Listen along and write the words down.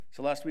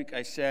So last week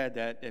I said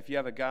that if you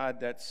have a God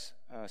that's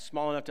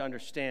small enough to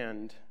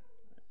understand,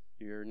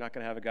 you're not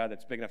going to have a God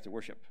that's big enough to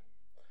worship.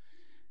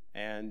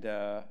 And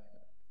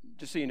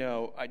just so you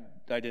know, I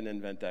didn't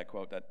invent that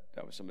quote.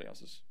 That was somebody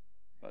else's.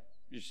 But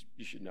you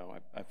should know.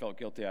 I felt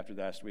guilty after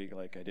last week,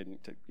 like I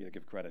didn't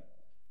give credit.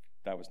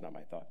 That was not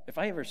my thought. If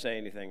I ever say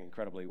anything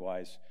incredibly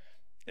wise,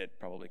 it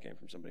probably came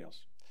from somebody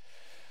else.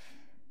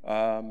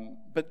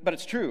 But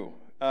it's true.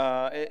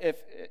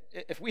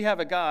 If we have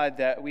a God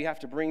that we have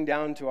to bring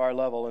down to our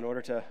level in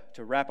order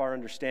to wrap our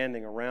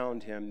understanding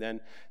around him, then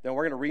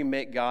we're going to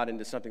remake God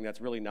into something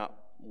that's really not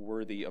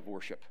worthy of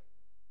worship.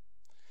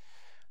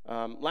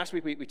 Last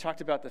week we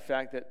talked about the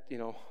fact that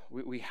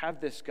we have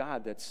this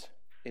God that's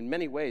in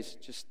many ways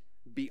just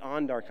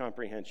beyond our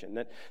comprehension,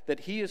 that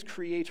he is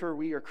creator,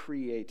 we are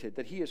created,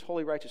 that he is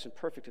holy, righteous, and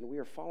perfect, and we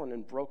are fallen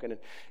and broken,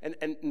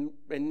 and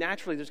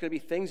naturally there's going to be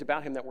things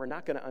about him that we're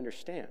not going to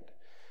understand.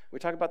 We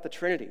talk about the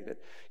Trinity, that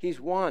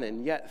he's one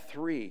and yet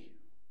three,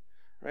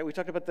 right? We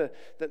talked about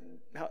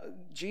how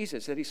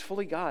Jesus, that he's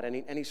fully God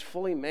and he's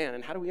fully man,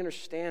 and how do we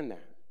understand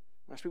that?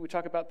 Last week we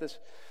talked about this,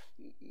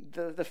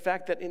 the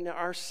fact that in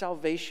our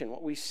salvation,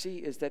 what we see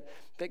is that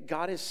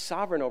God is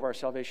sovereign over our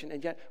salvation,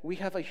 and yet we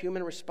have a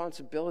human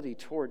responsibility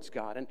towards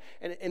God.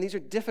 And these are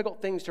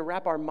difficult things to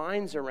wrap our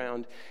minds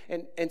around.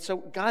 And so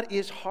God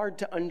is hard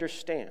to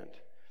understand.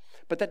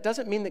 But that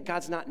doesn't mean that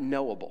God's not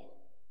knowable.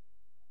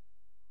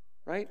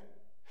 Right?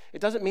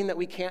 It doesn't mean that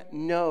we can't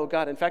know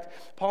God. In fact,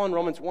 Paul in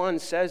Romans 1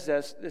 says to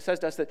us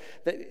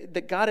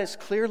that God has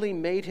clearly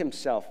made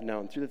himself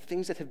known through the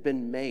things that have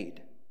been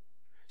made,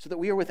 so that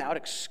we are without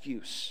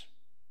excuse.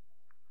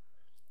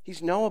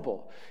 He's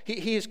knowable.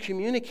 He is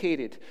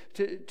communicated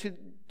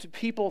to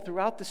people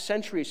throughout the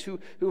centuries who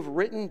have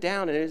written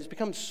down, and it has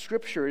become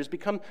scripture, it has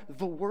become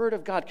the word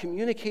of God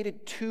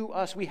communicated to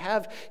us. We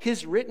have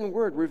his written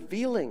word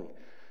revealing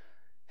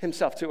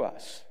himself to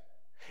us.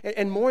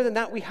 And more than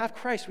that, we have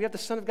Christ. We have the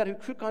Son of God who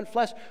took on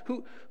flesh,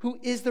 who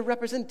is the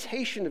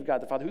representation of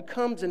God the Father, who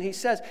comes and he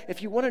says,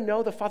 if you want to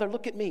know the Father,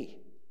 look at me.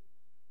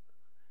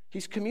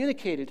 He's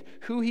communicated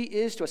who he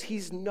is to us.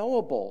 He's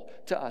knowable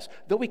to us.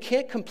 Though we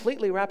can't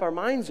completely wrap our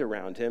minds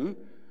around him,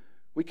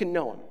 we can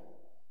know him.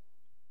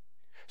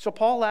 So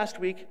Paul last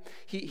week,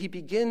 he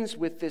begins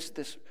with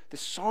this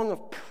song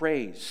of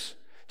praise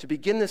to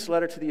begin this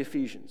letter to the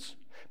Ephesians,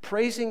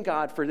 praising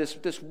God for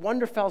this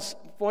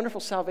wonderful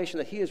salvation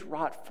that he has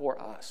wrought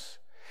for us.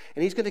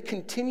 And he's going to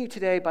continue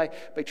today by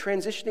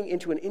transitioning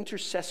into an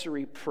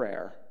intercessory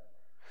prayer,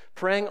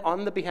 praying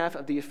on the behalf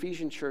of the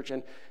Ephesian church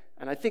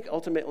and I think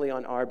ultimately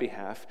on our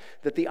behalf,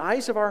 that the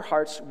eyes of our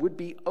hearts would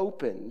be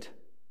opened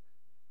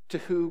to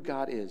who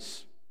God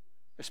is,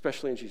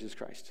 especially in Jesus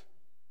Christ.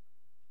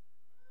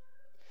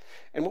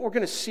 And what we're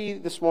going to see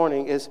this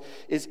morning is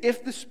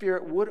if the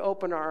Spirit would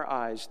open our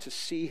eyes to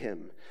see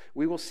him,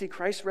 we will see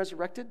Christ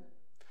resurrected,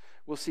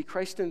 we'll see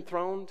Christ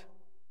enthroned,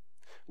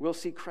 we'll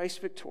see Christ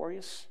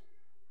victorious,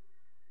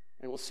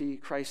 and we'll see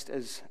Christ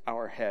as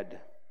our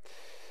head.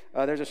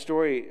 There's a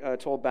story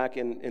told back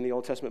in the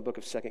Old Testament book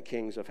of 2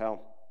 Kings of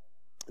how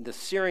the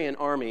Syrian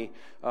army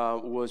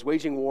was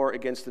waging war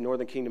against the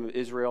northern kingdom of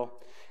Israel,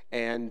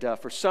 and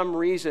for some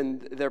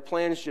reason, their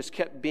plans just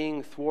kept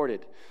being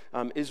thwarted.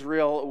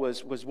 Israel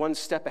was one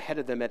step ahead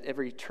of them at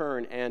every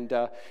turn, and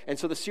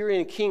so the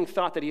Syrian king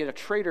thought that he had a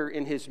traitor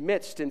in his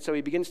midst, and so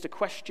he begins to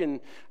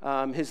question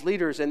his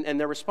leaders, and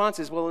their response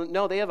is, well,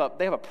 no, they have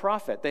a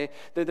prophet.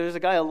 There's a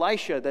guy,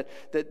 Elisha,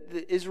 that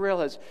Israel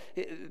has.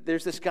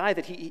 There's this guy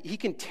that he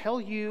can tell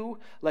you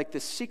like the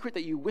secret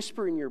that you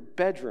whisper in your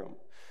bedroom.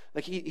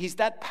 Like he's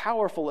that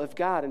powerful of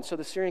God, and so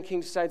the Syrian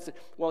king decides that,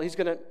 well, he's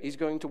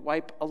going to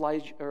wipe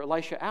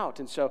Elisha out,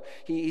 and so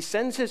he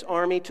sends his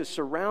army to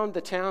surround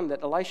the town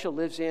that Elisha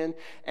lives in.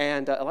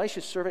 And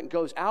Elisha's servant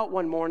goes out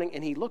one morning,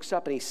 and he looks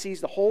up and he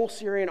sees the whole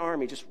Syrian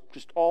army just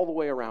all the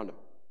way around him,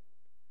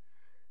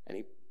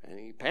 and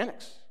he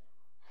panics,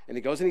 and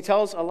he goes and he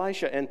tells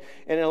Elisha, and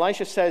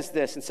Elisha says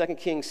this in 2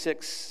 Kings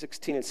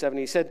 6:16 and 17.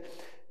 He said,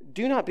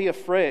 "Do not be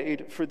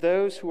afraid, for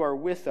those who are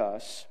with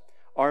us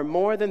are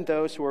more than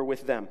those who are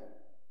with them."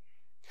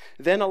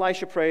 Then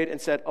Elisha prayed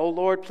and said, "O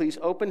Lord, please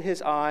open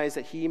his eyes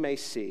that he may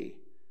see."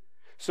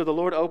 So the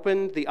Lord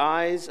opened the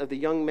eyes of the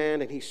young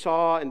man, and he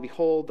saw, and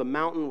behold, the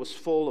mountain was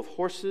full of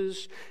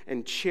horses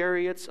and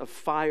chariots of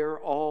fire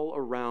all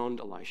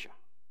around Elisha.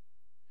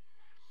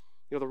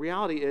 The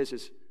reality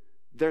is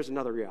there's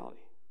another reality.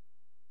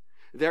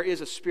 There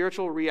is a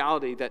spiritual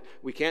reality that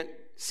we can't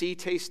see,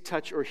 taste,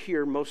 touch, or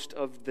hear most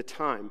of the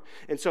time.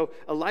 And so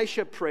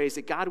Elisha prays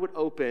that God would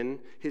open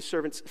his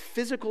servant's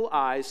physical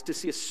eyes to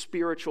see a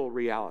spiritual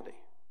reality.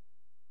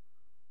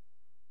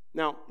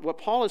 Now, what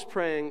Paul is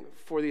praying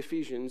for the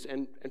Ephesians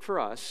and for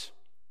us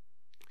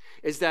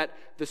is that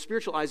the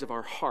spiritual eyes of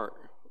our heart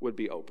would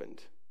be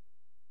opened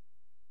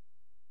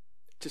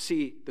to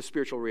see the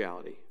spiritual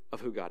reality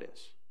of who God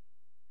is.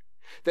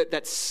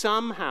 That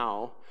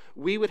somehow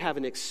we would have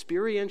an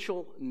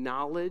experiential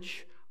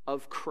knowledge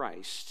of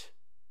Christ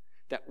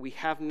that we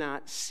have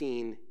not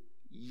seen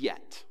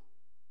yet.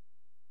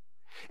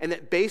 And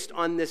that based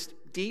on this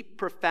deep,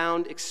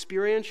 profound,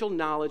 experiential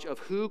knowledge of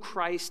who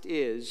Christ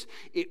is,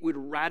 it would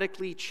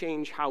radically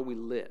change how we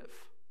live.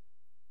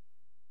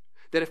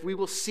 That if we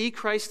will see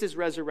Christ as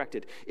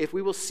resurrected, if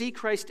we will see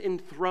Christ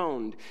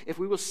enthroned, if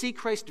we will see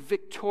Christ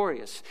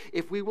victorious,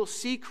 if we will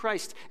see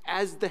Christ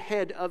as the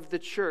head of the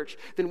church,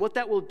 then what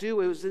that will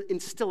do is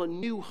instill a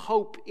new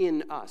hope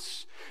in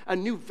us, a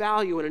new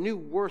value and a new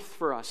worth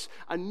for us,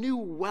 a new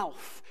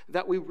wealth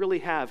that we really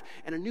have,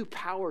 and a new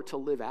power to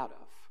live out of.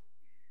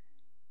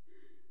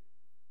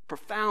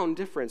 Profound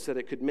difference that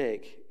it could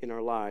make in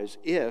our lives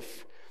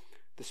if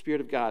the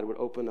Spirit of God would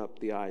open up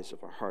the eyes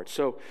of our hearts.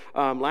 So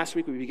last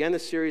week we began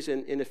this series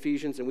in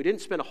Ephesians, and we didn't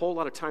spend a whole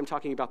lot of time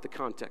talking about the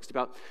context,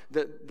 about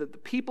the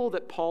people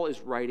that Paul is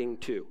writing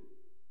to.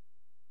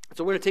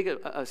 So we're going to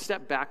take a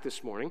step back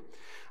this morning.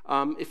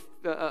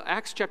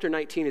 Acts chapter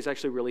 19 is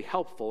actually really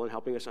helpful in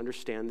helping us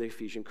understand the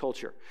Ephesian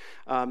culture.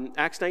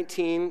 Acts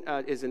 19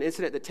 is an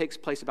incident that takes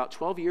place about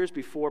 12 years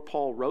before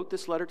Paul wrote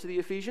this letter to the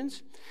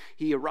Ephesians.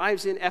 He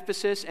arrives in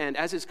Ephesus, and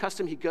as is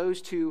custom, he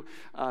goes to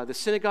the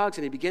synagogues,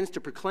 and he begins to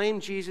proclaim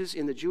Jesus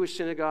in the Jewish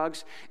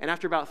synagogues. And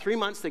after about 3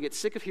 months, they get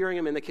sick of hearing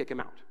him, and they kick him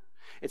out.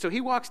 And so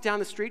he walks down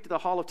the street to the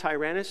Hall of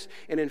Tyrannus,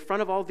 and in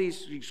front of all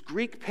these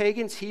Greek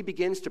pagans, he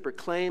begins to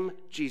proclaim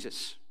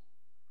Jesus.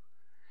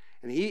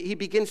 And he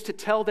begins to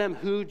tell them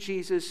who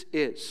Jesus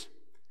is.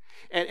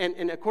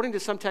 And according to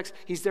some texts,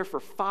 he's there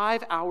for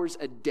 5 hours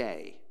a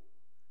day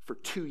for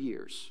 2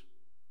 years,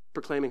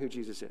 proclaiming who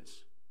Jesus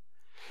is.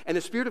 And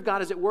the Spirit of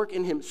God is at work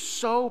in him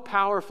so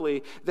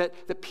powerfully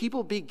that the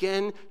people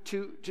begin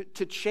to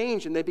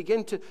change, and they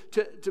begin to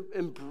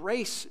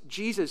embrace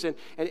Jesus.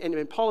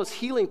 And Paul is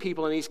healing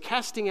people, and he's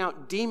casting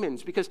out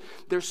demons because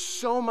there's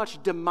so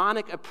much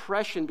demonic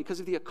oppression because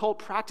of the occult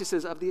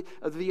practices of the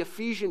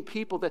Ephesian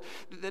people that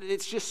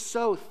it's just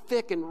so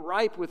thick and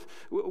ripe with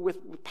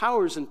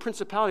powers and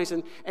principalities.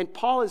 And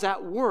Paul is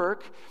at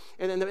work,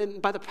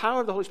 and by the power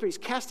of the Holy Spirit, he's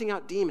casting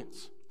out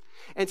demons.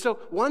 And so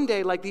one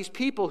day, like these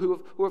people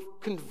who have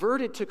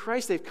converted to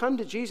Christ, they've come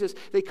to Jesus,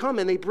 they come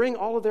and they bring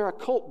all of their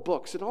occult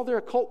books and all their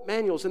occult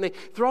manuals, and they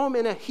throw them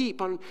in a heap,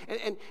 and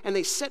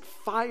they set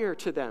fire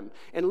to them.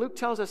 And Luke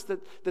tells us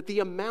that the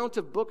amount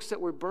of books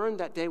that were burned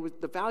that day,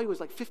 the value was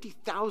like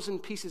 50,000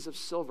 pieces of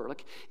silver.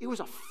 Like, it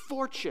was a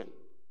fortune.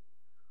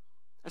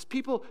 As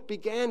people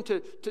began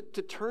to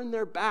turn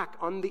their back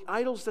on the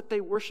idols that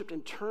they worshiped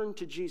and turn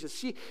to Jesus.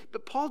 See,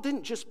 but Paul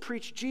didn't just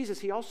preach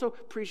Jesus, he also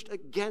preached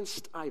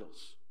against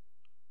idols.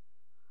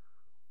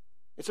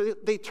 And so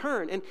they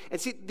turn. And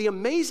see, the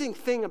amazing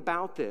thing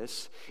about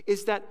this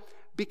is that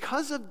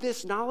because of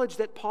this knowledge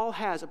that Paul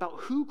has about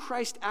who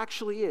Christ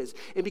actually is,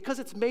 and because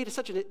it's made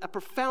such a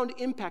profound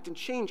impact and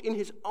change in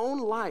his own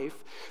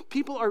life,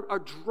 people are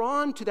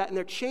drawn to that and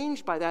they're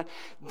changed by that.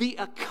 The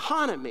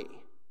economy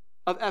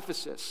of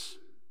Ephesus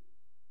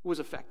was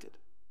affected.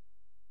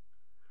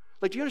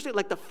 Like, do you understand?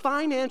 Like, the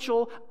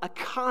financial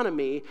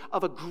economy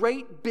of a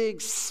great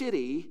big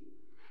city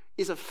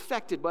is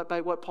affected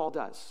by what Paul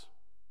does,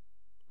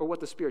 or what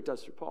the Spirit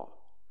does through Paul.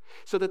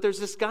 So that there's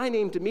this guy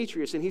named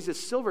Demetrius, and he's a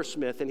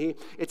silversmith, and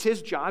it's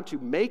his job to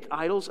make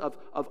idols of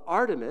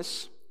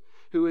Artemis,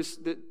 who is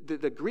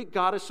the Greek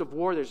goddess of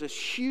war. There's this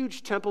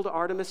huge temple to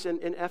Artemis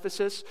in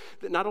Ephesus.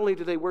 That not only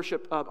do they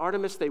worship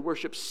Artemis, they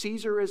worship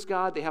Caesar as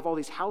God. They have all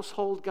these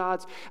household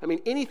gods. I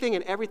mean, anything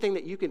and everything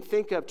that you can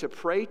think of to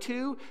pray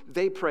to,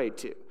 they prayed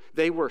to.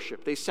 They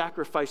worshiped. They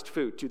sacrificed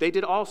food to. They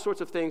did all sorts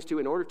of things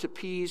in order to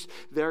appease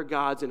their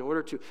gods, in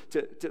order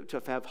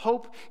to have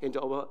hope, in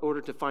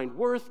order to find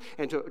worth,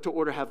 and to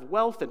order to have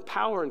wealth and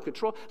power and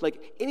control.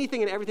 Like,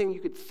 anything and everything you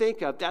could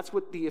think of, that's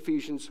what the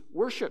Ephesians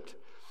worshipped.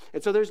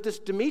 And so there's this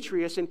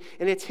Demetrius, and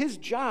it's his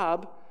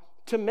job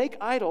to make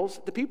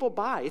idols that people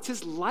buy. It's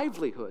his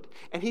livelihood,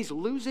 and he's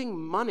losing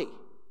money.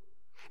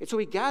 And so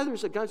he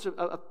gathers a bunch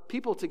of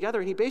people together,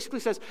 and he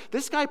basically says,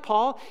 this guy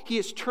Paul, he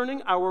is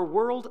turning our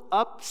world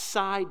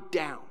upside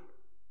down.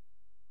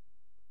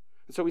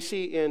 And so we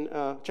see in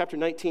chapter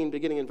 19,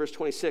 beginning in verse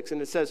 26,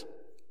 and it says,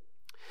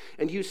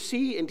 and you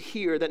see and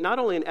hear that not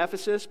only in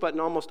Ephesus, but in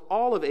almost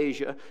all of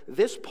Asia,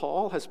 this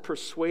Paul has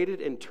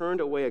persuaded and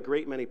turned away a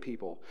great many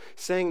people,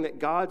 saying that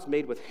gods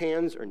made with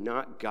hands are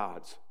not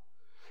gods.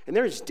 And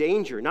there is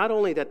danger, not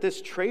only that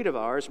this trade of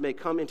ours may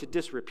come into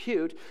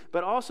disrepute,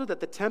 but also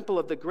that the temple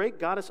of the great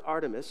goddess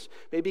Artemis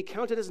may be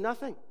counted as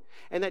nothing,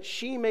 and that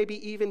she may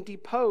be even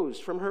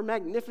deposed from her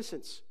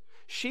magnificence,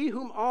 she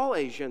whom all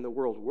Asia and the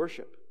world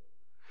worship.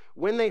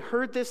 When they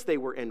heard this, they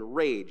were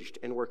enraged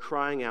and were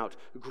crying out,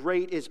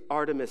 great is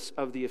Artemis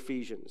of the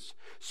Ephesians.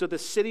 So the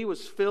city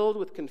was filled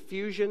with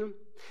confusion,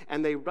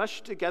 and they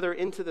rushed together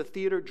into the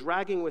theater,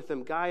 dragging with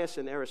them Gaius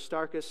and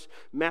Aristarchus,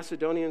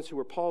 Macedonians who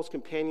were Paul's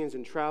companions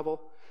in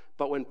travel.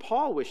 But when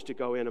Paul wished to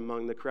go in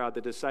among the crowd,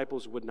 the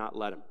disciples would not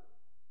let him,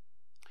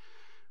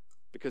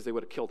 because they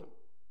would have killed him.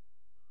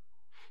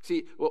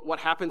 See, what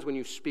happens when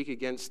you speak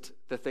against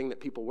the thing that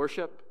people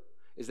worship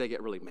is they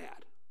get really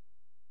mad.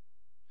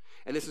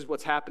 And this is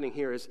what's happening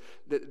here, is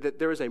that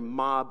there is a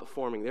mob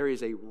forming. There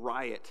is a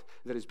riot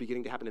that is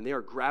beginning to happen. And they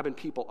are grabbing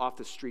people off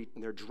the street,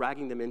 and they're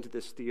dragging them into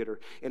this theater.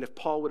 And if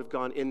Paul would have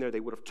gone in there, they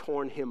would have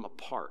torn him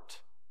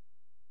apart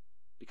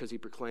because he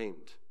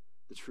proclaimed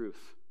the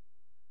truth,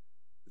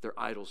 that their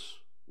idols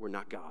were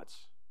not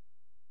gods.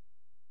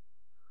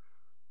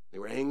 They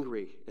were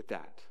angry at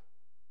that.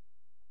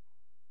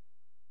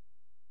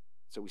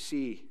 So we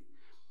see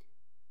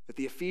that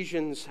the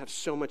Ephesians have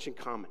so much in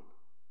common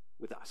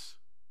with us.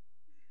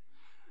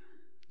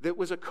 That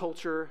was a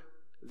culture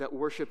that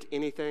worshiped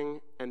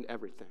anything and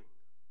everything,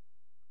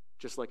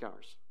 just like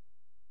ours.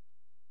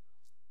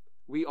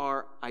 We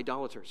are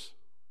idolaters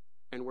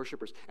and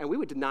worshipers. And we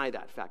would deny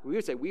that fact. We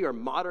would say we are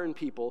modern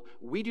people.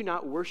 We do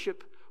not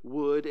worship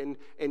wood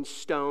and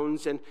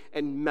stones and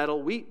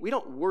metal. We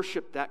don't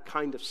worship that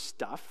kind of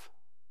stuff.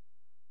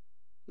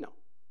 No.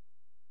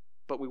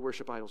 But we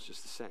worship idols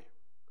just the same.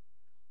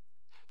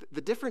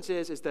 The difference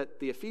is that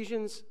the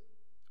Ephesians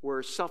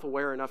were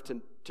self-aware enough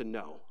to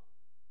know.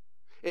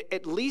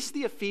 At least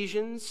the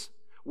Ephesians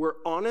were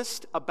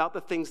honest about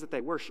the things that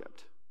they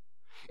worshiped.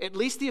 At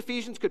least the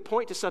Ephesians could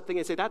point to something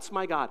and say, that's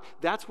my God.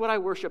 That's what I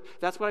worship.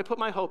 That's what I put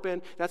my hope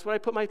in. That's what I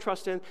put my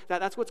trust in.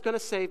 That's what's going to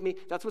save me.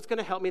 That's what's going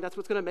to help me. That's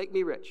what's going to make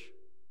me rich.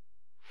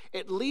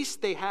 At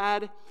least they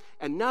had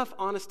enough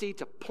honesty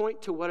to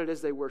point to what it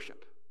is they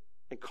worship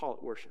and call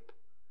it worship.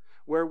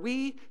 Where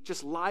we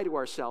just lie to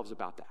ourselves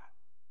about that.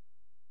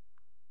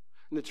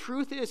 And the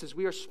truth is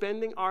we are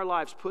spending our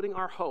lives putting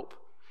our hope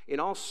in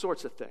all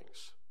sorts of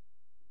things.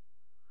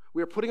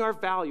 We are putting our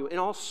value in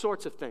all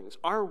sorts of things,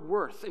 our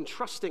worth,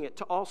 entrusting it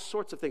to all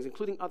sorts of things,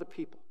 including other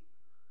people.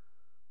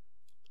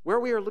 Where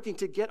we are looking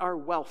to get our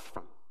wealth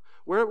from,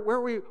 where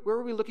are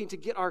we looking to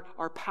get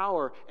our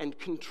power and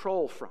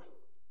control from?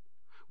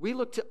 We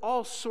look to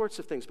all sorts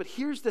of things. But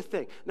here's the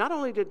thing. Not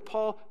only did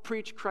Paul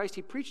preach Christ,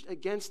 he preached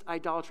against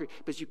idolatry,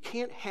 because you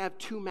can't have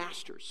two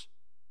masters.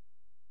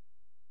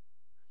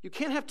 You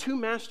can't have two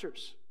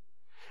masters.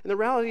 And the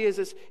reality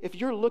is if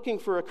you're looking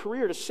for a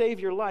career to save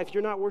your life,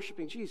 you're not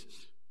worshiping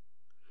Jesus.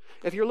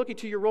 If you're looking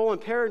to your role in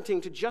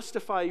parenting to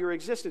justify your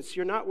existence,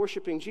 you're not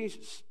worshiping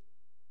Jesus.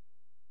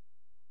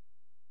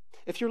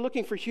 If you're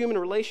looking for human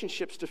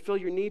relationships to fill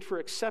your need for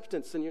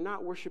acceptance, then you're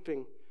not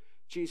worshiping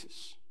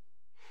Jesus.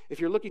 If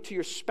you're looking to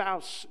your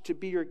spouse to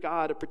be your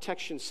God of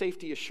protection,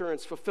 safety,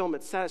 assurance,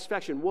 fulfillment,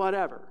 satisfaction,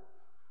 whatever,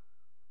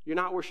 you're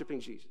not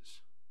worshiping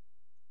Jesus.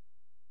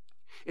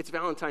 It's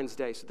Valentine's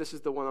Day, so this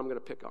is the one I'm going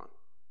to pick on.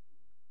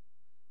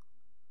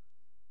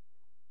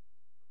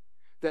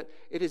 That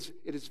it is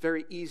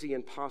very easy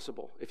and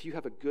possible, if you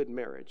have a good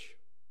marriage,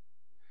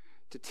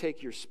 to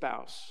take your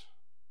spouse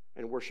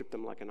and worship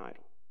them like an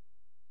idol.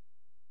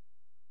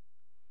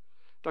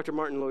 Dr.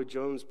 Martin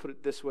Lloyd-Jones put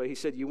it this way. He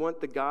said, you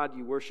want the God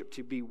you worship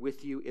to be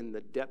with you in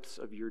the depths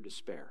of your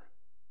despair.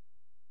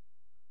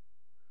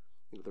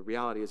 The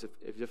reality is,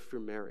 if you're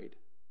married,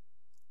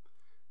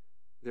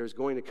 there's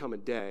going to come a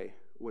day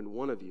when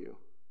one of you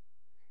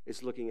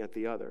is looking at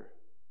the other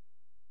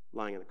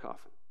lying in a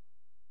coffin.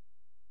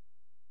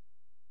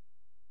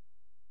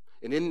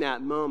 And in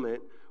that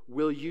moment,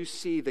 will you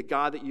see the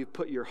God that you've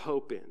put your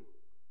hope in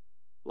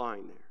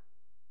lying there?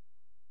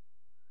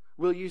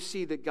 Will you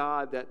see the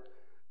God that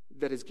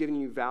has given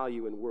you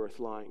value and worth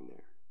lying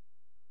there?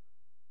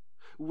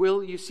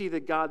 Will you see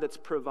the God that's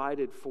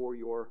provided for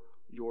your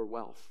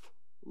wealth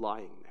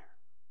lying there?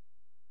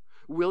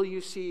 Will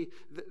you see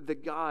the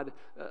God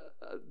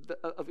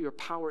of your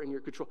power and your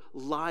control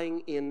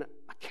lying in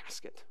a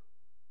casket?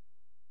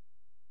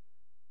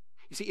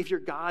 You see, if your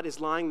God is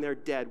lying there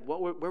dead,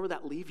 where will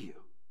that leave you?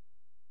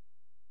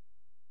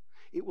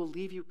 It will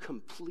leave you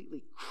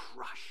completely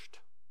crushed.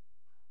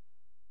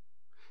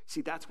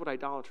 See, that's what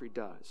idolatry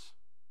does.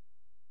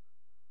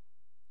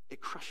 It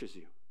crushes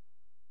you.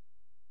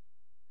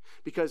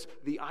 Because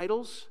the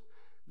idols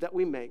that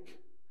we make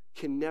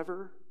can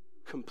never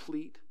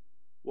complete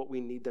what we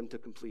need them to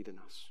complete in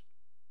us.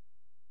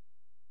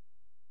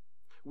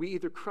 We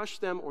either crush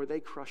them or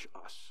they crush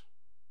us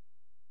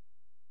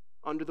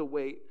under the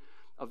weight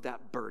of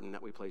that burden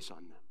that we place on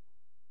them.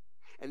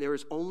 And there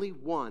is only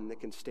one that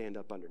can stand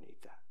up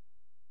underneath that.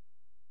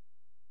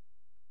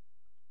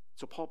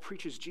 So Paul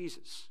preaches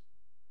Jesus,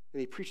 and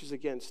he preaches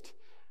against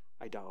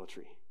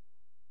idolatry.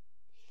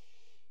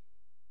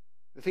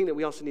 The thing that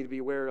we also need to be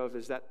aware of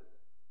is that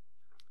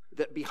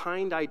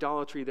behind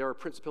idolatry there are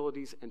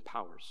principalities and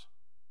powers.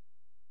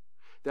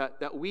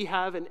 That we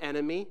have an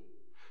enemy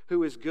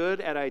who is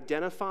good at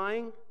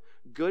identifying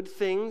good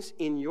things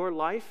in your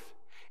life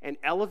and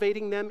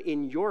elevating them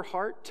in your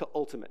heart to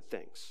ultimate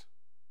things,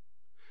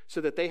 so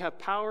that they have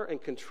power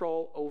and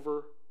control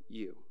over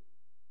you,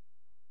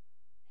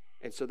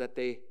 and so that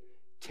they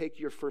take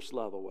your first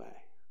love away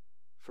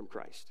from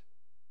Christ.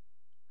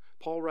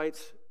 Paul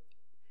writes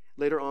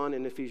later on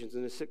in Ephesians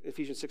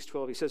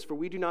 6:12, he says, "For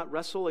we do not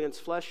wrestle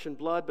against flesh and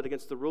blood, but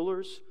against the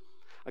rulers,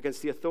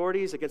 against the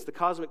authorities, against the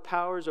cosmic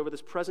powers over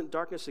this present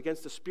darkness,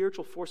 against the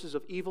spiritual forces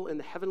of evil in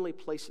the heavenly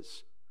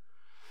places."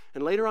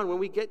 And later on, when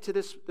we get to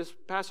this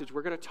passage,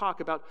 we're going to talk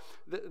about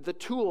the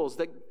tools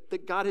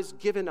that God has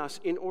given us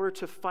in order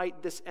to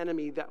fight this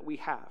enemy that we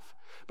have.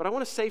 But I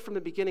want to say from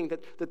the beginning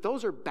that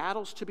those are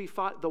battles to be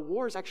fought. The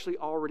war is actually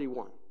already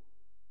won.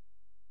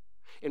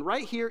 And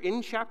right here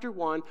in chapter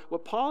 1,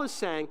 what Paul is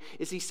saying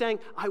is he's saying,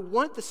 I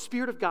want the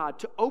Spirit of God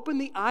to open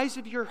the eyes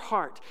of your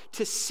heart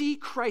to see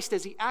Christ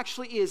as he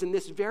actually is in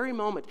this very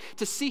moment,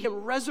 to see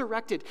him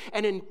resurrected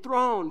and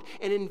enthroned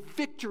and in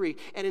victory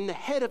and in the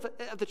head of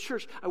the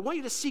church. I want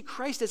you to see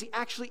Christ as he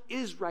actually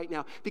is right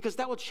now, because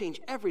that will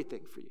change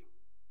everything for you.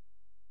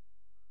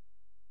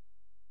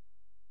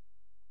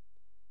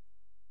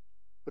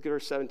 Look at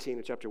verse 17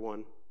 of chapter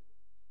 1.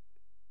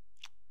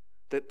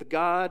 That the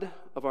God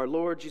of our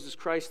Lord Jesus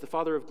Christ, the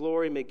Father of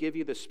glory, may give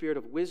you the spirit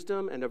of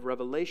wisdom and of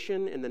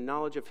revelation in the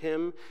knowledge of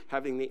him,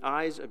 having the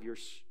eyes of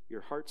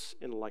your hearts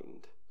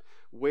enlightened.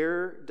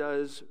 Where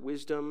does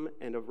wisdom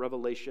and of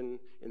revelation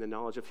in the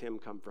knowledge of him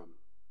come from?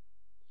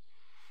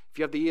 If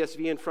you have the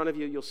ESV in front of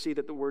you, you'll see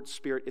that the word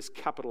spirit is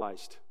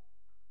capitalized.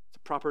 It's a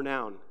proper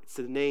noun. It's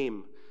the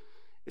name.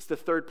 It's the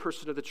third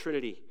person of the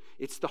Trinity.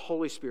 It's the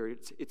Holy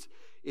Spirit.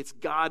 It's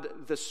God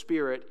the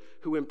Spirit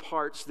who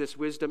imparts this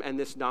wisdom and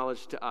this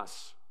knowledge to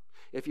us.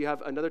 If you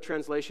have another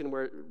translation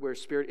where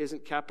spirit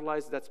isn't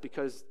capitalized, that's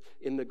because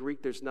in the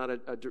Greek there's not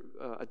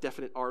a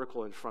definite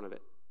article in front of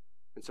it.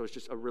 And so it's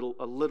just a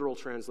literal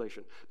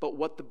translation. But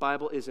what the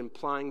Bible is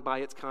implying by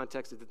its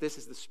context is that this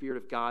is the Spirit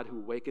of God who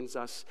awakens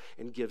us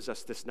and gives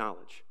us this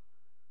knowledge.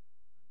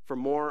 For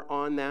more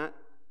on that,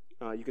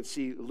 you can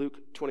see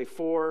Luke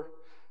 24,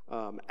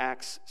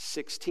 Acts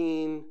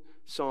 16,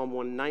 Psalm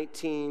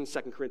 119,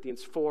 2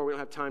 Corinthians 4. We don't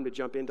have time to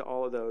jump into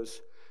all of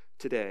those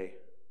today.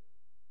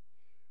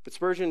 But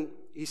Spurgeon,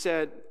 he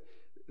said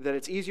that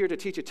it's easier to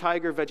teach a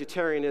tiger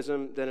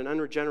vegetarianism than an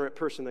unregenerate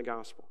person the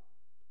gospel.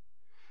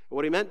 And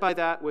what he meant by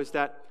that was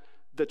that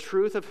the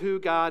truth of who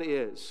God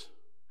is,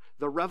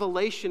 the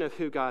revelation of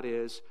who God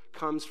is,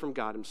 comes from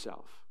God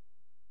himself.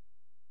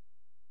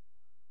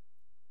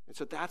 And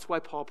so that's why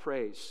Paul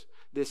prays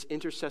this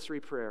intercessory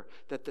prayer,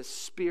 that the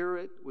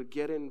Spirit would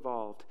get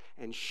involved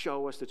and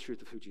show us the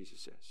truth of who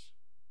Jesus is.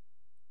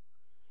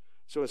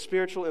 So a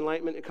spiritual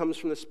enlightenment, it comes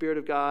from the Spirit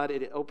of God.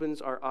 It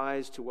opens our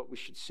eyes to what we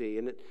should see.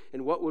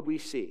 And what would we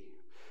see?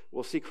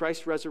 We'll see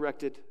Christ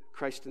resurrected,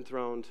 Christ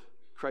enthroned,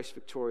 Christ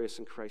victorious,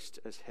 and Christ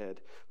as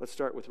head. Let's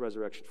start with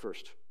resurrection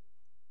first.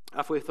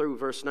 Halfway through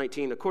verse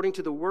 19, according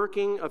to the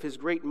working of his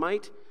great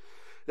might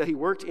that he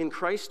worked in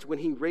Christ when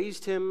he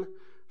raised him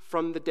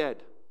from the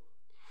dead.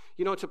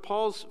 You know, to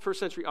Paul's first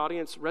century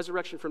audience,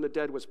 resurrection from the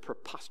dead was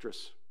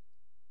preposterous,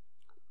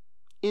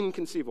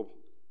 inconceivable.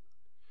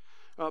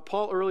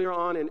 Paul, earlier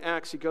on in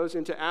Acts, he goes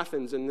into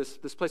Athens, and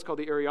this place called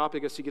the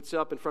Areopagus. He gets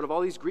up in front of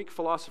all these Greek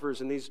philosophers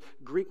and these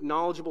Greek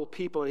knowledgeable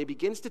people, and he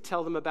begins to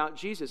tell them about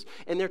Jesus.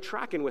 And they're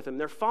tracking with him,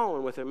 they're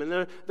following with him, and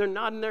they're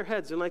nodding their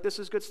heads and like, this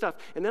is good stuff.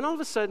 And then all of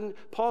a sudden,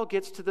 Paul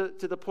gets to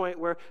the point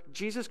where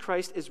Jesus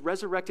Christ is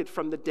resurrected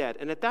from the dead.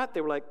 And at that,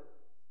 they were like,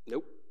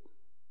 nope,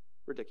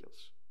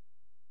 ridiculous.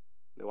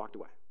 They walked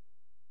away.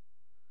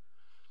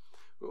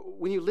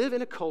 When you live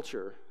in a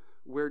culture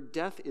where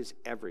death is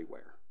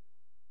everywhere,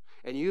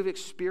 and you've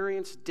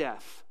experienced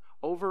death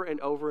over and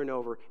over and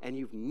over, and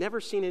you've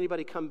never seen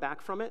anybody come back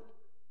from it,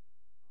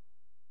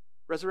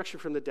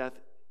 resurrection from the death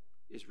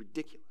is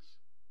ridiculous.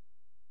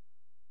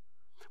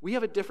 We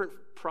have a different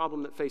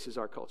problem that faces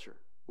our culture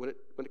when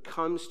it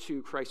comes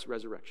to Christ's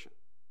resurrection.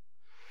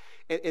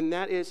 And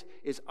that is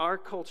our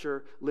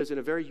culture lives in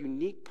a very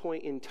unique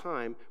point in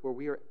time where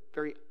we are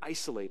very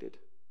isolated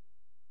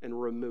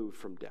and removed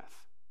from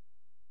death.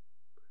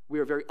 We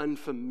are very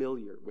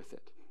unfamiliar with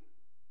it.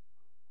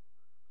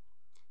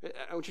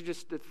 I want you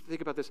just to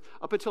think about this.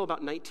 Up until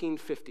about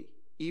 1950,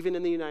 even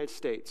in the United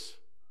States,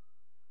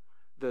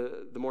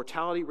 the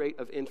mortality rate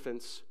of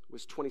infants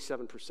was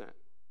 27%.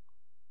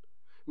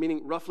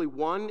 Meaning roughly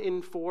 1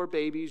 in 4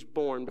 babies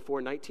born before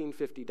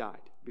 1950 died,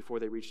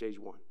 before they reached age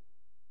 1.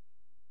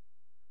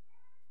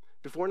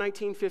 Before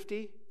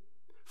 1950,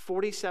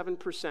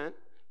 47%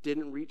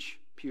 didn't reach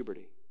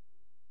puberty.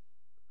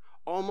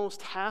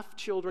 Almost half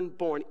children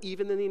born,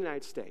 even in the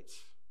United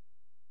States.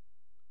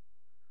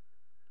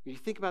 When you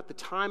think about the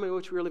time in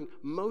which we were living,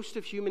 most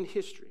of human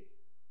history,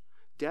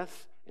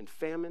 death and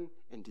famine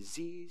and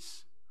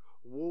disease,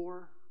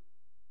 war.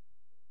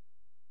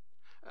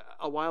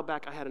 A while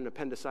back, I had an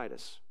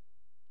appendicitis.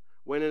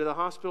 Went into the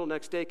hospital,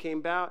 next day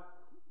came out,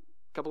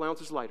 a couple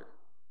ounces lighter.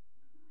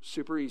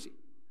 Super easy.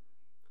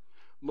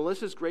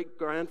 Melissa's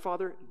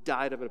great-grandfather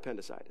died of an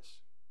appendicitis.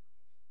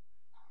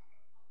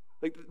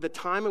 Like the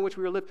time in which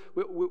we were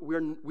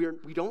living,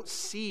 we don't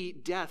see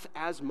death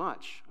as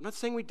much. I'm not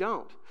saying we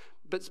don't.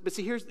 But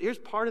see, here's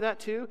part of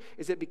that too,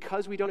 is that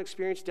because we don't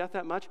experience death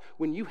that much,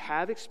 when you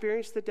have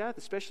experienced the death,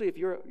 especially if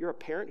you're a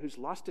parent who's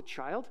lost a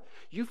child,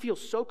 you feel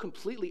so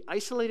completely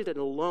isolated and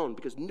alone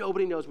because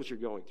nobody knows what you're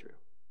going through.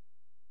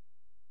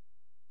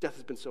 Death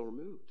has been so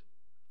removed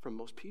from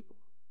most people.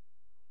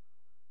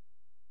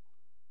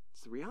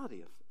 It's the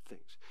reality of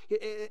things.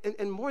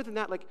 And more than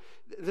that, like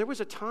there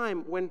was a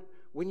time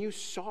when you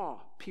saw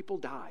people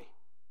die.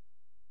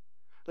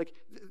 Like,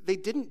 they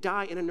didn't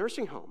die in a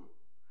nursing home.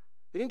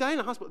 They didn't die in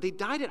a hospital. They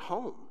died at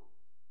home.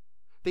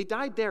 They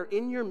died there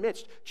in your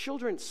midst.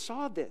 Children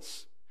saw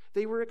this.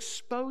 They were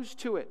exposed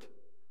to it.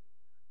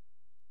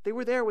 They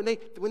were there when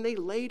they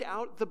laid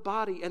out the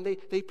body and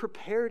they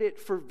prepared it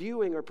for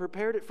viewing or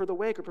prepared it for the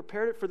wake or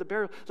prepared it for the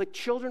burial. Like,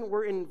 children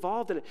were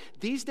involved in it.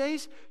 These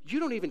days, you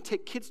don't even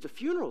take kids to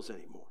funerals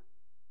anymore.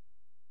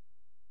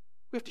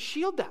 We have to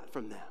shield that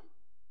from them.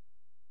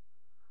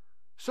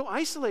 So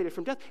isolated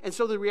from death. And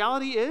so the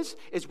reality is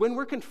when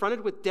we're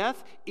confronted with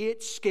death,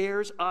 it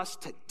scares us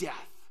to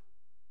death.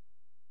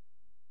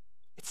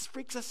 It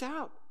freaks us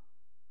out.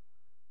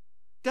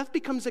 Death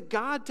becomes a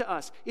god to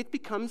us. It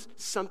becomes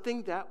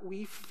something that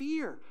we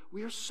fear.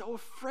 We are so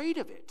afraid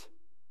of it.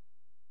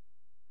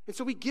 And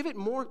so we give it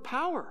more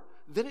power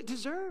than it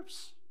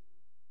deserves.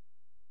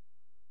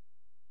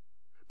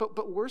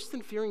 But worse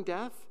than fearing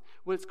death,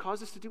 what it's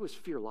caused us to do is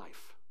fear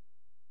life.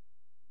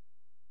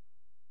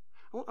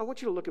 I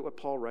want you to look at what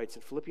Paul writes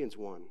in Philippians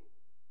 1.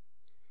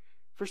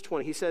 Verse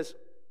 20, he says,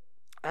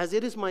 "As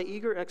it is my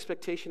eager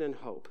expectation and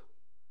hope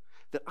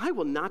that I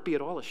will not be at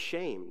all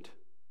ashamed,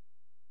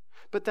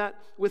 but that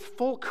with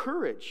full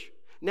courage,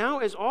 now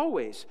as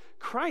always,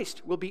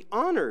 Christ will be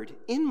honored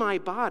in my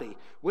body,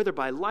 whether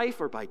by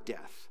life or by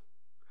death.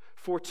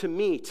 For to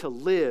me, to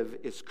live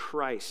is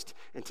Christ,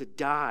 and to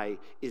die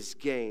is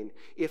gain.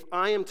 If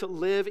I am to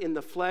live in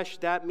the flesh,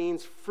 that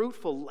means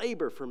fruitful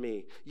labor for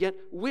me. Yet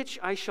which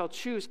I shall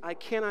choose, I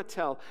cannot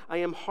tell. I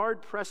am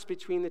hard-pressed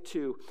between the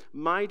two.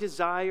 My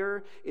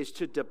desire is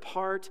to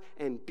depart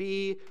and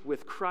be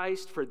with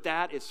Christ, for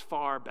that is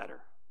far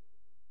better."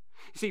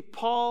 You see,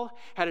 Paul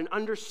had an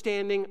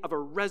understanding of a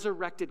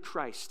resurrected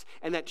Christ,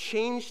 and that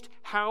changed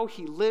how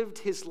he lived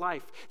his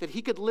life, that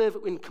he could live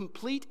in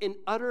complete and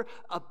utter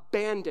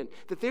abandon.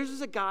 That there's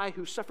a guy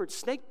who suffered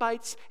snake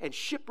bites and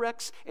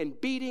shipwrecks and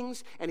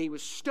beatings, and he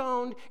was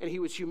stoned, and he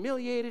was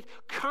humiliated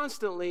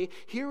constantly.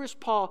 Here is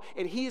Paul,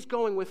 and he is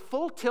going with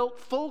full tilt,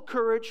 full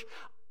courage,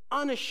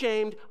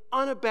 unashamed,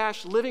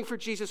 unabashed, living for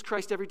Jesus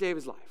Christ every day of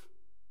his life.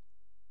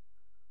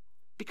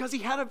 Because he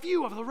had a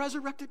view of the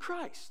resurrected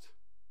Christ.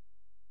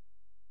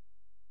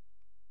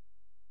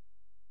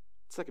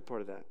 Second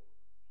part of that,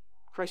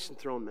 Christ's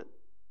enthronement.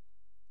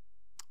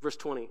 Verse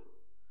 20,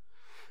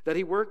 that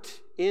he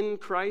worked in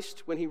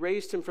Christ when he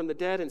raised him from the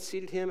dead and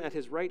seated him at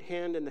his right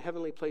hand in the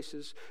heavenly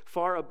places,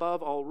 far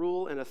above all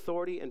rule and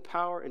authority and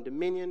power and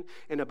dominion,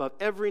 and above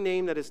every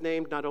name that is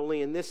named, not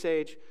only in this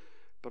age,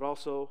 but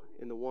also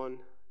in the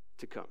one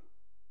to come.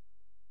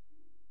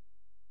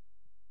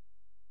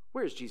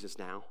 Where is Jesus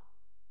now?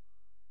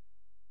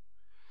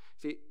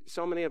 See,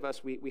 so many of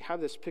us, we have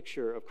this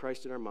picture of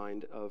Christ in our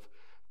mind of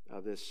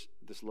this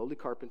lowly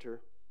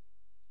carpenter,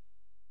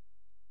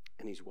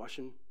 and he's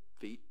washing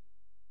feet,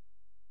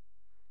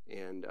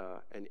 and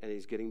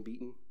he's getting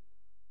beaten,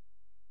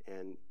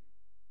 and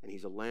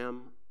he's a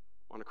lamb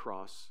on a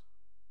cross,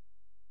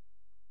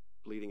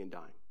 bleeding and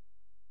dying.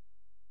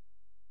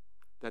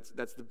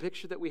 That's the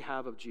picture that we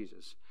have of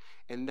Jesus,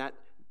 and that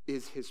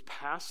is his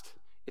past.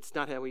 It's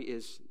not how he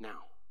is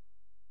now.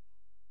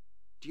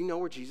 Do you know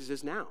where Jesus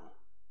is now?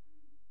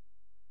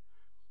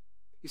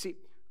 You see,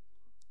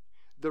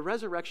 the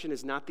resurrection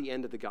is not the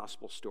end of the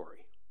gospel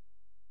story.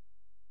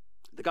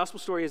 The gospel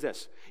story is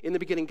this. In the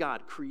beginning,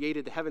 God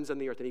created the heavens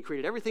and the earth, and he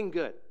created everything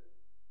good.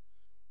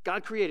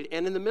 God created,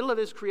 and in the middle of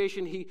his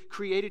creation, he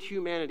created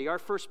humanity, our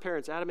first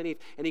parents, Adam and Eve,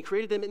 and he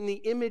created them in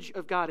the image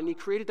of God, and he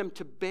created them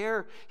to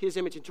bear his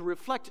image and to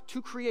reflect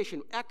to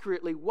creation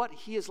accurately what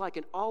he is like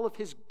in all of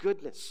his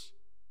goodness.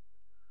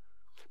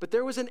 But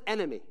there was an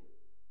enemy,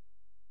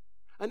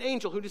 an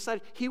angel who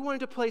decided he wanted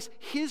to place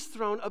his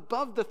throne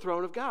above the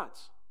throne of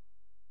God's.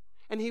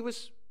 And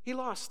he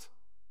lost.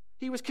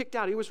 He was kicked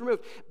out. He was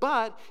removed.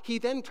 But he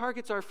then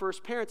targets our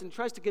first parents and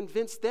tries to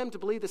convince them to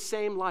believe the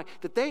same lie,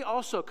 that they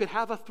also could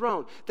have a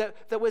throne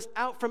that was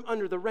out from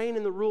under the reign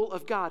and the rule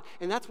of God.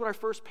 And that's what our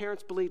first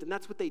parents believed, and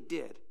that's what they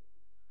did.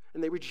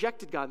 And they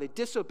rejected God. They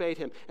disobeyed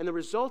him. And the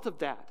result of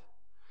that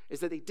is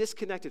that they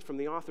disconnected from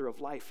the author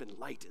of life and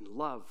light and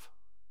love.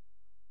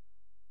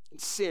 And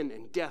sin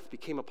and death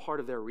became a part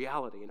of their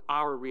reality and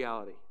our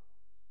reality.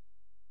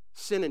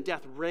 Sin and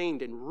death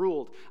reigned and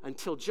ruled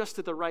until just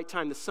at the right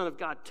time the Son of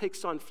God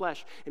takes on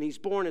flesh, and he's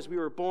born as we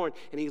were born,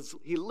 and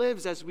he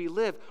lives as we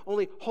live,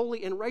 only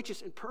holy and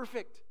righteous and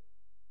perfect.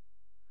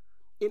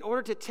 In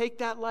order to take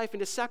that life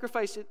and to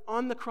sacrifice it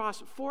on the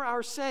cross for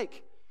our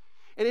sake.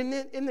 And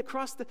in the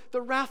cross,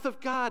 the wrath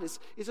of God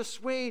is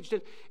assuaged,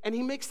 and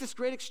he makes this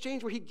great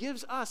exchange where he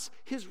gives us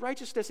his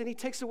righteousness, and he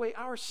takes away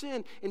our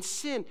sin, and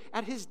sin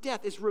at his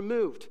death is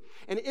removed.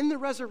 And in the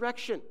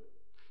resurrection,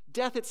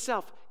 death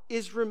itself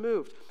is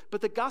removed.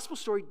 But the gospel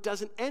story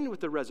doesn't end with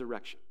the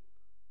resurrection.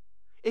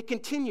 It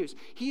continues.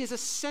 He is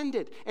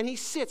ascended, and he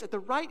sits at the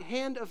right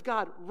hand of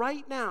God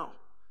right now.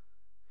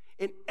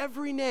 And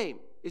every name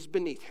is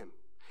beneath him.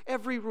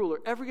 Every ruler,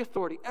 every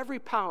authority, every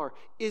power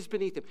is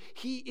beneath him.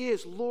 He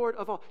is Lord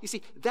of all. You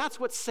see, that's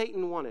what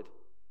Satan wanted.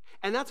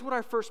 And that's what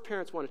our first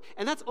parents wanted.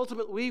 And that's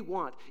ultimately what we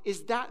want,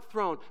 is that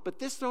throne. But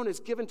this throne is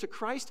given to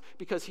Christ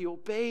because he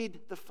obeyed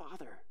the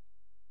Father.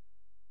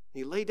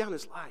 He laid down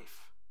his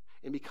life.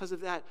 And because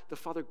of that, the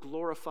Father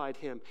glorified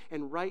him.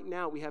 And right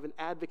now, we have an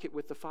advocate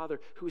with the Father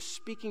who is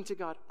speaking to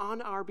God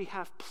on our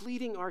behalf,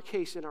 pleading our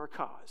case and our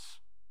cause.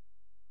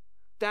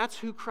 That's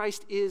who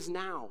Christ is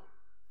now.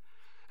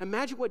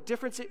 Imagine what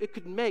difference it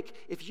could make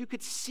if you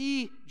could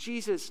see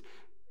Jesus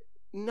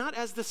not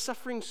as the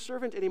suffering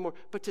servant anymore,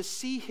 but to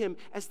see him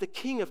as the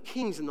King of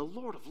Kings and the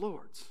Lord of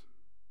Lords.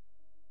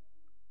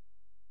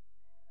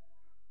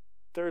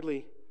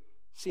 Thirdly,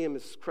 see him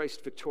as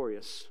Christ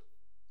victorious.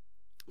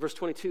 Verse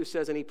 22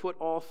 says, and he put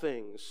all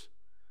things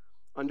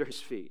under his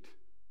feet.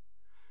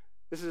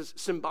 This is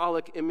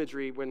symbolic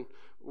imagery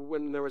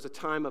when there was a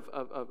time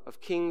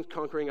of kings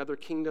conquering other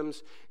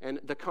kingdoms,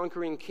 and the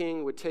conquering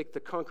king would take the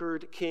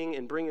conquered king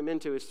and bring him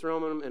into his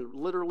throne room and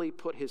literally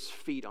put his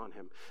feet on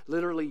him,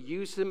 literally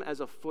use him as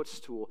a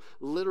footstool,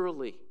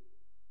 literally.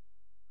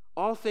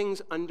 All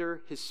things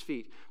under his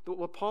feet. But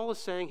what Paul is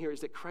saying here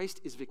is that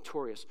Christ is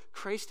victorious.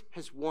 Christ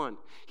has won.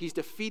 He's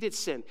defeated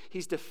sin.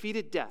 He's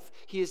defeated death.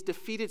 He has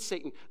defeated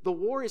Satan. The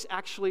war is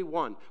actually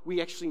won.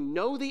 We actually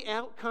know the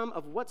outcome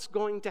of what's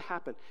going to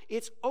happen.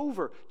 It's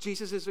over.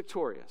 Jesus is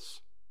victorious.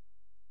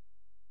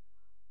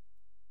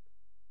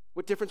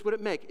 What difference would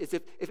it make is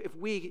if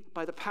we,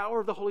 by the power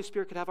of the Holy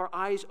Spirit, could have our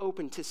eyes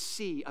open to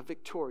see a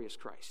victorious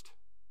Christ.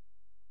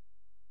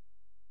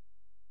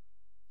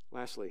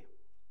 Lastly,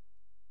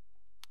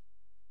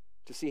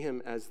 to see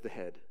him as the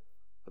head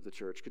of the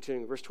church.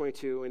 Continuing verse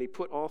 22, and he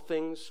put all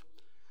things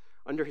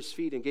under his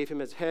feet and gave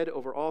him as head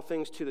over all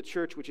things to the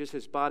church, which is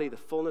his body, the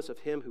fullness of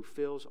him who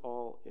fills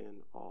all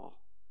in all.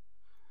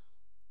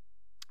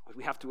 What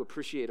we have to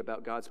appreciate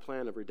about God's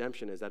plan of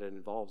redemption is that it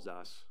involves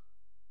us.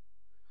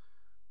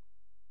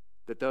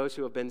 That those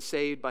who have been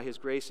saved by his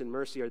grace and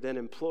mercy are then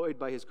employed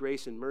by his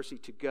grace and mercy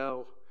to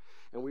go.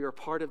 And we are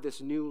part of this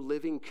new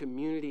living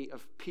community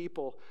of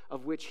people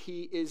of which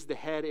he is the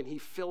head, and he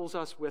fills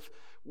us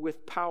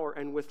with power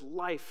and with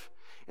life.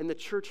 And the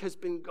church has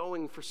been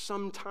going for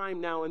some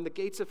time now, and the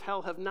gates of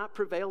hell have not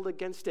prevailed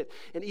against it.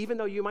 And even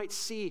though you might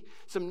see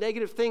some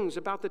negative things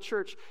about the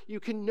church, you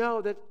can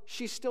know that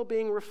she's still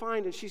being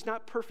refined, and she's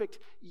not perfect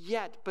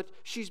yet, but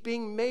she's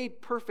being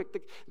made perfect.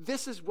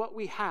 This is what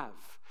we have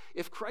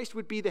if Christ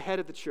would be the head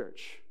of the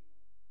church.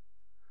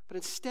 But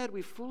instead,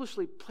 we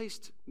foolishly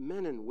placed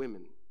men and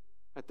women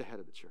at the head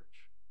of the church.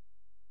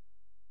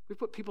 We've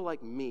put people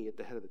like me at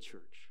the head of the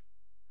church.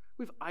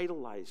 We've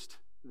idolized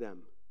them.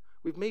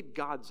 We've made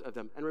gods of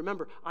them. And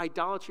remember,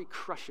 idolatry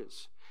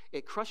crushes.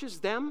 It crushes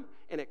them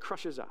and it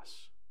crushes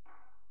us.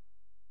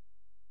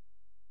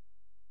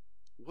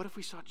 What if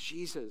we saw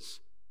Jesus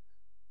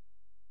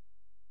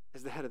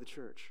as the head of the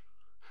church?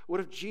 What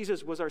if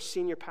Jesus was our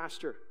senior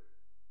pastor?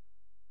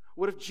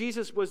 What if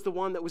Jesus was the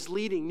one that was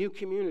leading New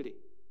Community?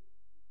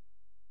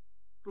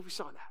 What if we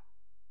saw that?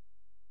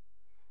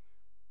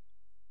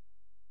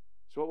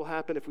 So what will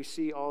happen if we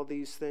see all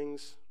these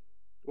things?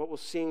 What will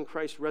seeing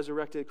Christ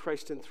resurrected,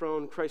 Christ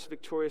enthroned, Christ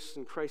victorious,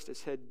 and Christ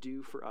as head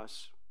do for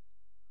us?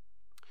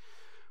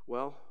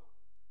 Well,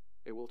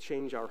 it will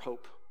change our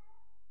hope.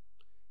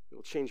 It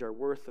will change our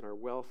worth and our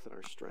wealth and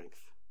our strength.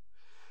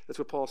 That's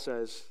what Paul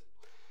says.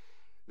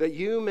 That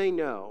you may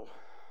know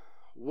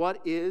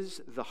what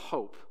is the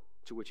hope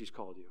to which he's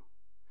called you.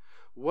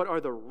 What are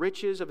the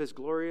riches of his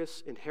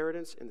glorious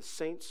inheritance in the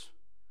saints?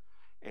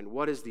 And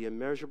what is the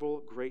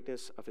immeasurable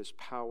greatness of his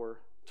power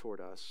toward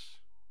us?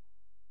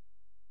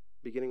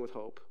 Beginning with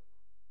hope.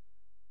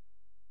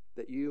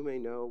 That you may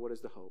know what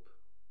is the hope.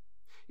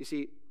 You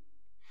see,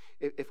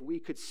 if we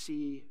could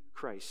see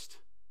Christ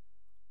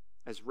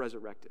as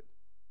resurrected,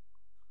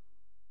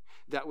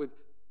 that would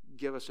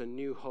give us a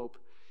new hope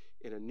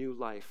in a new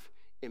life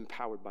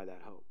empowered by that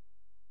hope.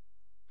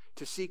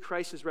 To see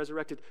Christ as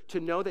resurrected,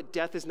 to know that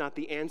death is not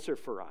the answer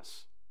for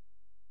us.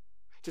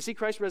 To see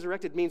Christ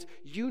resurrected means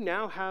you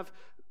now have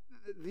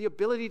the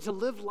ability to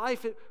live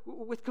life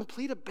with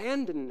complete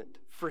abandonment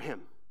for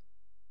him,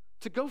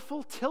 to go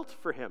full tilt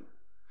for him,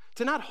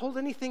 to not hold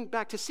anything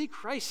back, to see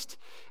Christ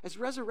as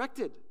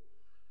resurrected.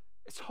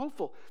 It's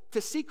hopeful.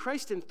 To see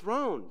Christ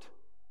enthroned.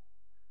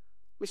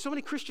 I mean, so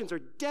many Christians are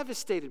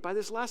devastated by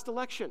this last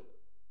election.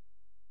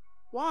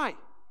 Why?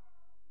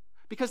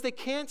 Because they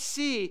can't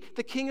see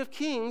the King of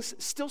Kings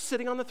still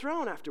sitting on the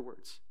throne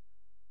afterwards.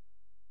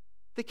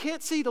 They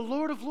can't see the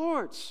Lord of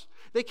Lords.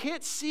 They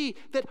can't see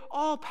that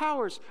all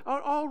powers,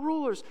 all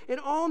rulers, and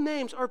all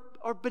names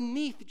are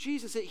beneath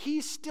Jesus, that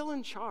he's still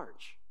in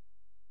charge.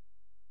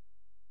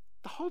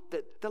 The hope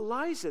that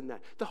lies in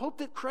that, the hope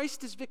that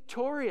Christ is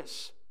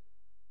victorious.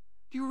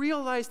 Do you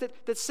realize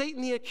that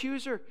Satan the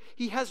accuser,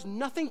 he has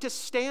nothing to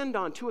stand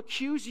on to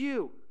accuse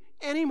you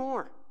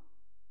anymore?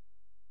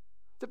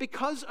 That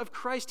because of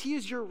Christ, he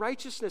is your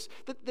righteousness,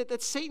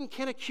 that Satan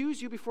can't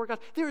accuse you before God.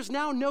 There is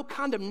now no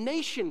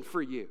condemnation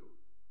for you.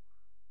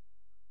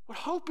 What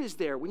hope is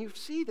there when you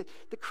see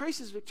that Christ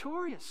is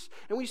victorious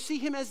and when you see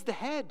him as the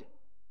head,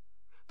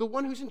 the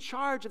one who's in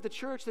charge of the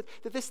church, that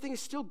this thing is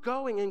still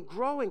going and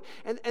growing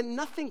and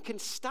nothing can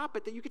stop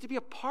it, that you get to be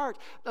a part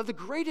of the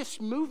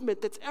greatest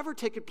movement that's ever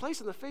taken place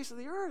on the face of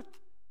the earth?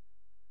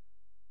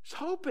 There's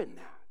hope in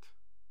that.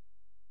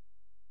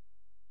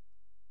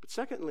 But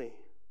secondly,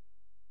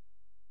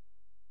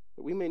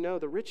 that we may know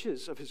the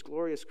riches of his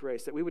glorious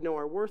grace, that we would know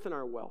our worth and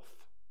our wealth.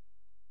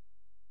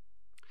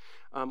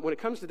 When it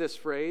comes to this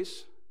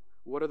phrase,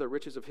 what are the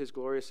riches of his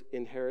glorious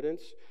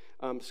inheritance,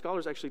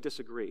 scholars actually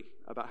disagree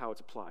about how it's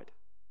applied.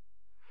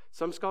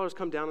 Some scholars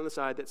come down on the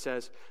side that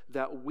says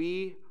that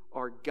we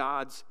are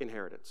God's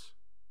inheritance.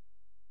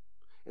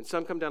 And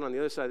some come down on the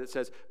other side that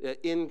says that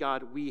in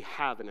God we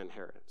have an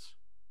inheritance.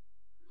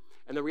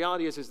 And the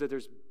reality is that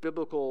there's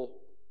biblical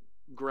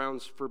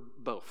grounds for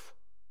both.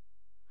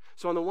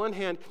 So on the one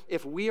hand,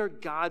 if we are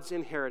God's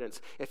inheritance,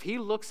 if he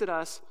looks at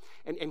us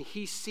and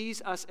he sees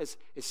us as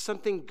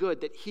something good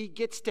that he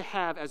gets to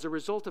have as a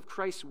result of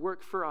Christ's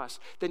work for us,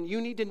 then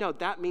you need to know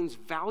that means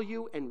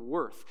value and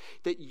worth,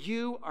 that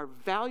you are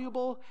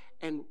valuable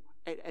and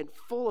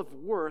full of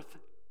worth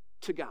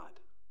to God.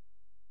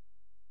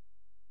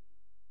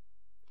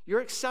 Your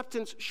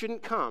acceptance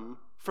shouldn't come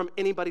from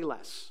anybody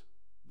less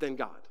than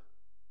God.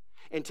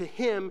 And to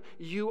him,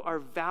 you are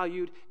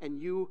valued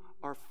and you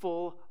are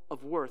full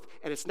of worth.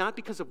 And it's not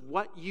because of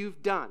what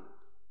you've done.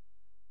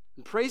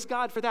 And praise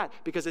God for that,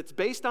 because it's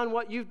based on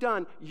what you've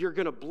done, you're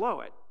going to blow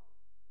it.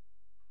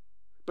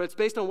 But it's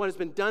based on what has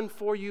been done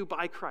for you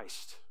by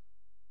Christ.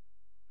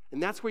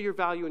 And that's where your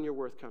value and your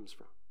worth comes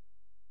from.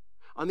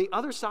 On the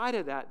other side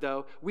of that,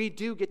 though, we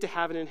do get to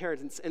have an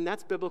inheritance, and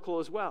that's biblical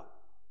as well.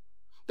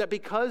 That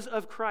because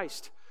of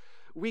Christ,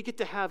 we get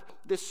to have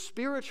this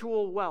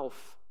spiritual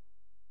wealth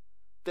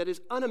that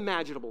is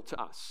unimaginable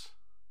to us.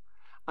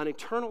 An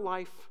eternal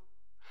life,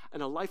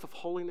 and a life of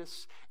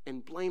holiness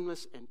and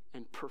blameless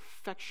and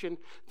perfection,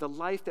 the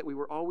life that we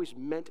were always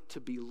meant to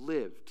be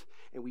lived,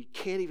 and we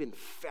can't even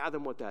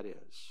fathom what that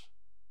is.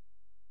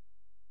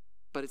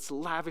 But it's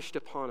lavished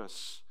upon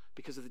us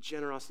because of the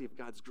generosity of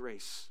God's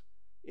grace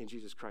in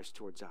Jesus Christ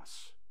towards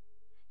us.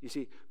 You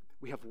see,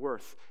 we have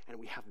worth and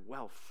we have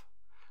wealth.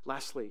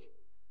 Lastly,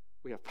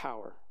 we have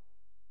power.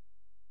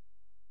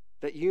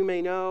 That you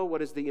may know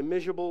what is the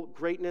immeasurable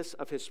greatness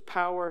of his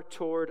power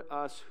toward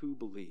us who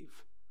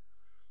believe.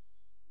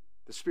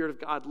 The Spirit of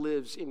God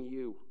lives in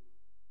you.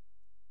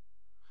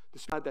 The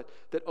Spirit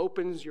that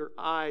opens your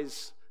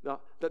eyes,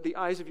 that the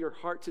eyes of your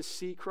heart to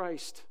see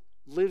Christ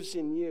lives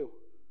in you.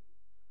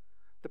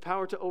 The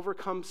power to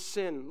overcome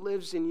sin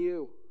lives in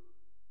you.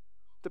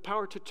 The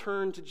power to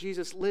turn to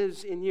Jesus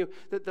lives in you.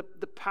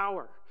 The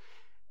power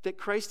that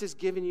Christ has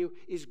given you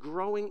is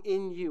growing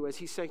in you as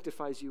he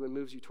sanctifies you and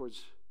moves you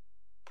towards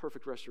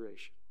perfect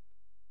restoration.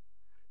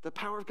 The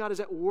power of God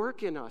is at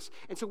work in us.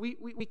 And so we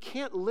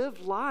can't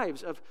live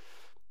lives of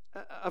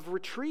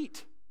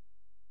retreat.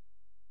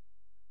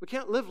 We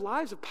can't live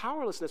lives of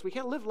powerlessness. We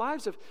can't live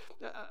lives of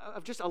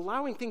just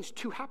allowing things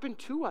to happen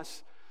to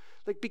us.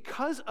 Like,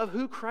 because of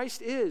who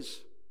Christ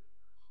is,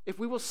 if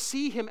we will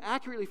see him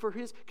accurately for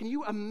his, can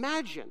you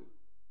imagine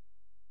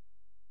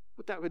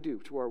what that would do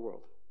to our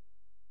world?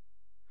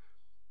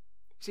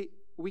 See,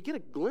 we get a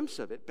glimpse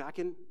of it back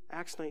in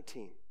Acts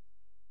 19.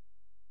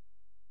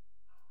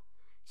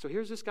 So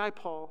here's this guy,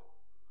 Paul,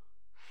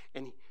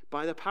 and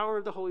by the power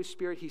of the Holy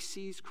Spirit, he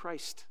sees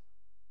Christ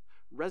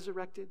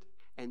resurrected,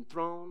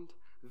 enthroned,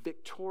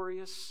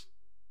 victorious,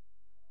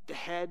 the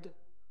head.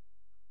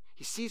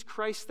 He sees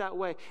Christ that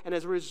way. And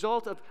as a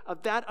result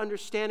of that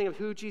understanding of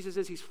who Jesus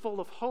is, he's full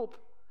of hope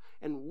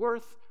and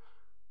worth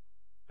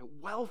and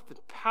wealth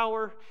and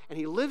power. And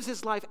he lives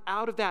his life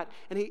out of that.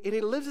 And he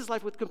lives his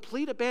life with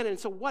complete abandon. And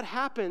so what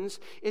happens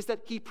is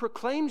that he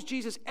proclaims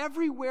Jesus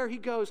everywhere he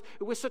goes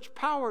with such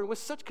power and with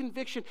such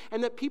conviction,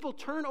 and that people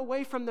turn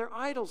away from their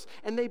idols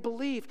and they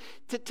believe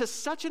to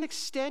such an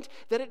extent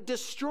that it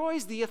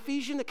destroys the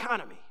Ephesian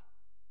economy.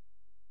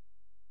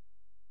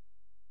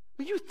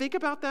 When you think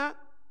about that,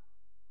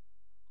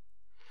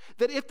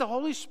 that if the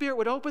Holy Spirit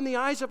would open the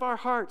eyes of our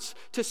hearts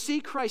to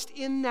see Christ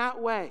in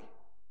that way,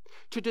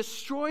 to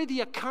destroy the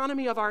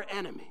economy of our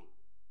enemy.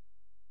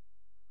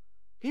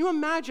 Can you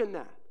imagine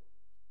that?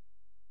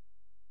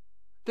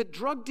 That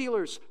drug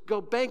dealers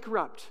go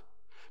bankrupt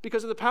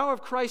because of the power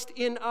of Christ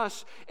in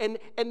us, and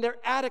their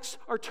addicts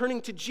are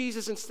turning to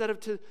Jesus instead of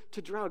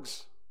to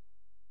drugs.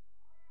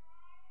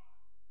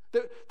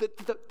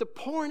 The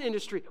porn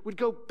industry would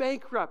go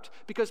bankrupt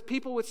because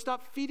people would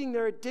stop feeding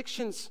their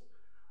addictions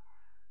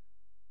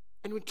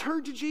and would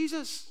turn to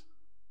Jesus.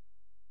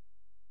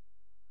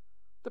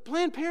 The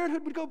Planned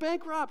Parenthood would go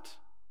bankrupt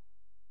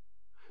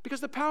because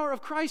the power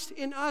of Christ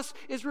in us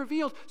is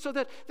revealed, so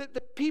that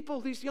the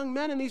people, these young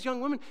men and these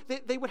young women,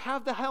 they would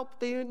have the help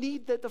they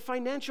need, the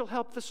financial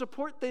help, the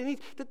support they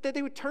need, that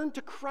they would turn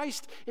to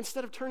Christ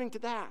instead of turning to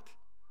that.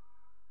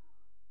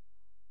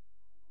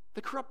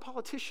 The corrupt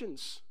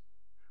politicians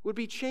would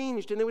be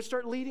changed and they would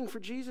start leading for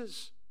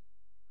Jesus.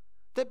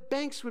 That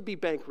banks would be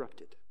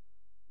bankrupted.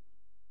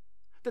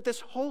 That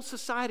this whole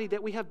society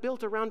that we have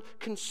built around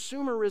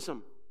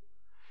consumerism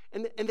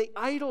and the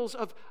idols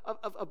of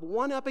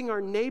one-upping our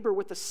neighbor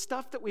with the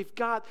stuff that we've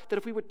got, that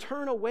if we would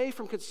turn away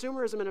from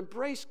consumerism and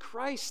embrace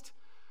Christ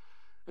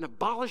and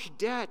abolish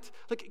debt,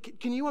 like,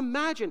 can you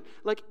imagine,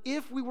 like,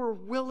 if we were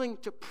willing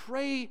to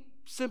pray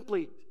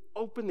simply,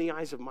 open the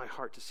eyes of my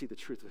heart to see the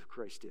truth of who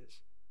Christ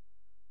is?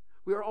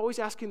 We are always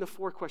asking the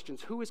 4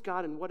 questions. Who is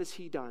God and what has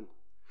he done?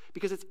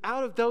 Because it's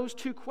out of those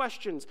 2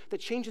 questions that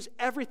changes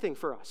everything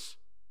for us.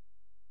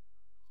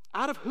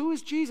 Out of who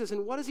is Jesus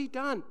and what has he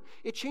done,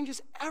 it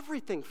changes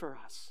everything for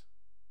us.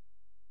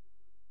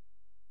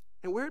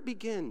 And where it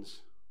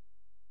begins,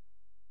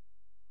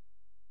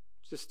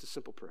 it's just a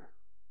simple prayer.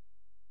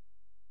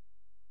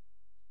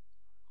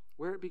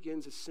 Where it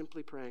begins is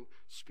simply praying,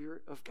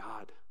 Spirit of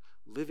God,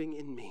 living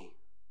in me,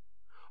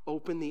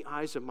 open the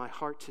eyes of my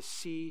heart to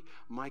see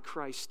my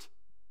Christ,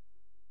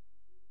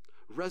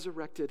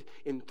 resurrected,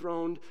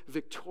 enthroned,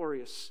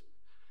 victorious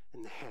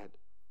in the head.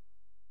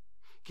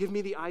 Give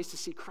me the eyes to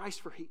see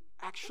Christ for he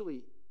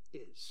actually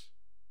is.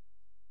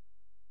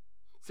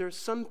 There are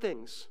some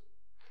things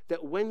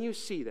that when you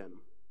see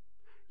them,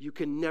 you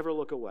can never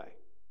look away.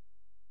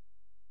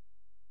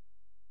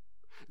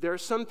 There are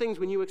some things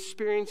when you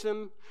experience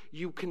them,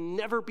 you can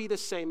never be the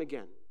same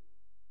again.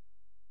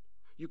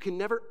 You can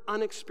never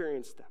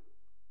unexperience them.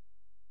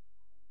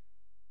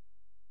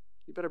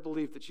 You better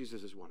believe that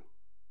Jesus is one.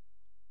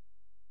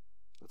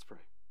 Let's pray.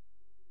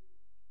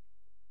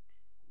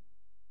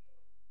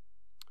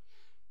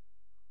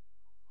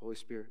 Holy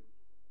Spirit,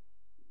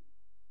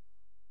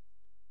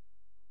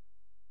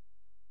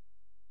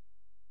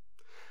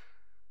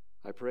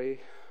 I pray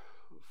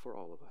for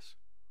all of us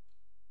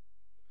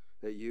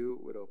that you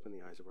would open the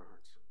eyes of our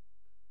hearts,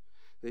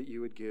 that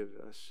you would give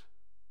us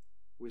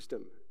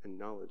wisdom and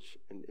knowledge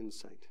and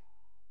insight,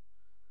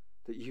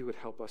 that you would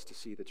help us to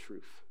see the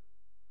truth,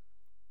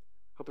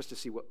 help us to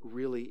see what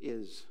really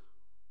is,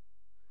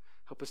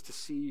 help us to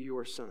see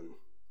your Son,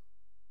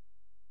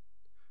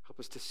 help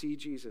us to see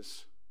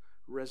Jesus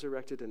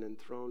resurrected and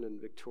enthroned and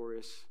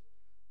victorious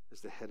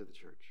as the head of the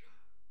church.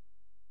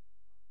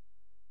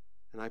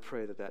 And I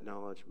pray that that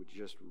knowledge would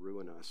just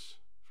ruin us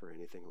for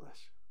anything less.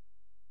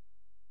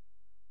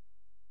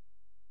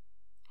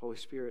 Holy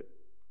Spirit,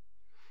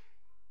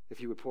 if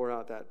you would pour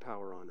out that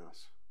power on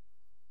us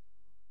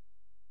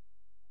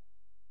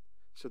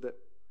so that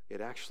it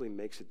actually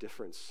makes a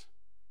difference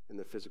in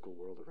the physical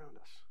world around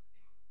us.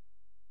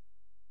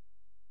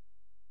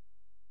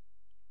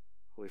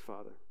 Holy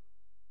Father,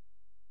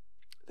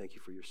 thank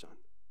you for your Son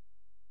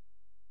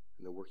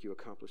and the work you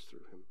accomplished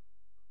through him.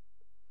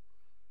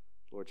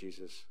 Lord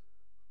Jesus,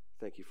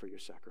 thank you for your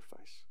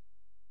sacrifice.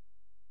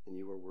 And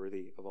you are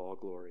worthy of all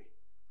glory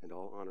and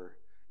all honor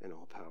and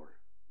all power.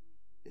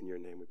 In your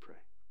name we pray.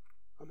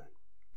 Amen.